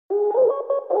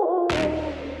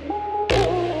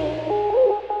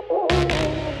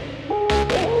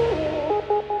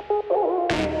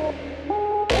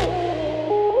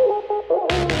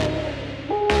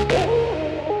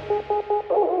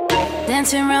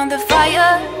Dancing around the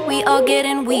fire, we all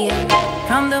getting weird.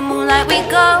 From the moonlight we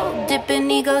go,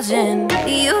 dipping egos in.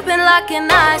 You've been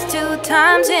locking eyes 2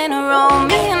 times in a row.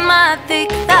 Me and my thick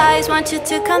thighs want you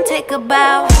to come take a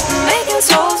bow. Making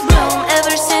souls bloom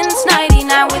ever since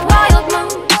 99 with wild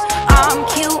moves. I'm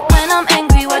cute when I'm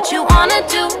angry, what you wanna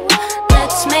do?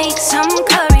 Let's make some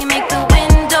curry, make the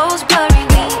windows blurry.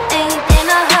 We ain't in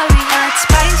a hurry, add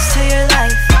spice to your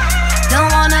life.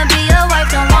 Don't wanna be a wife,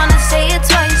 don't wanna say it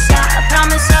twice. I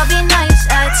promise I'll be nice,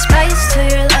 add spice to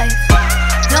your life.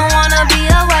 Don't wanna be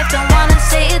a wife, don't wanna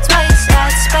say it twice.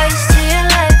 Add spice to your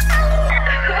life.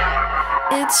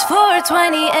 It's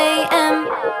 4:20 a.m.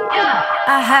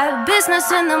 I have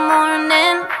business in the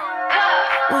morning.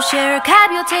 We'll share a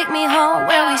cab, you'll take me home.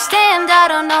 Where we stand, I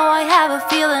don't know, I have a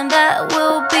feeling that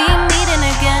we'll be meeting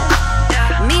again.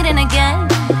 Meeting again,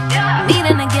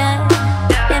 meeting again.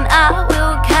 And I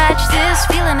will catch this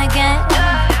feeling again.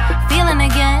 Feeling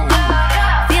again,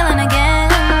 feeling again,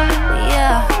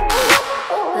 yeah.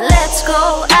 Let's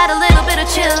go, add a little bit of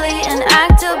chili and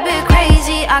act a bit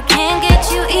crazy. I can't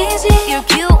get you easy, you're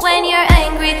cute when you're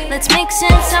angry. Let's mix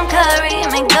in some curry,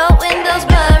 make the windows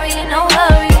blurry. No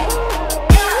hurry,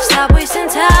 stop wasting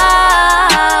time.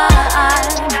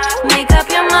 Make up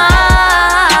your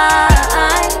mind.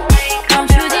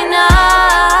 Don't you deny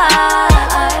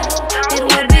it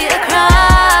would be a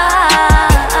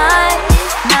crime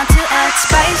not to add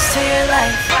spice to your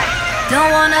life.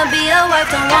 Don't wanna be a wife,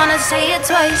 don't wanna say it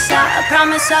twice. I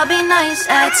promise I'll be nice,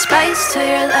 add spice to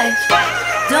your life.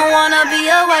 Don't wanna be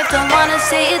a wife, don't wanna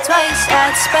say it twice.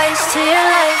 Add spice to your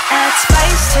life, add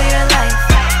spice to your life.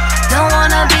 Don't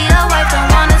wanna be a wife, don't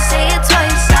wanna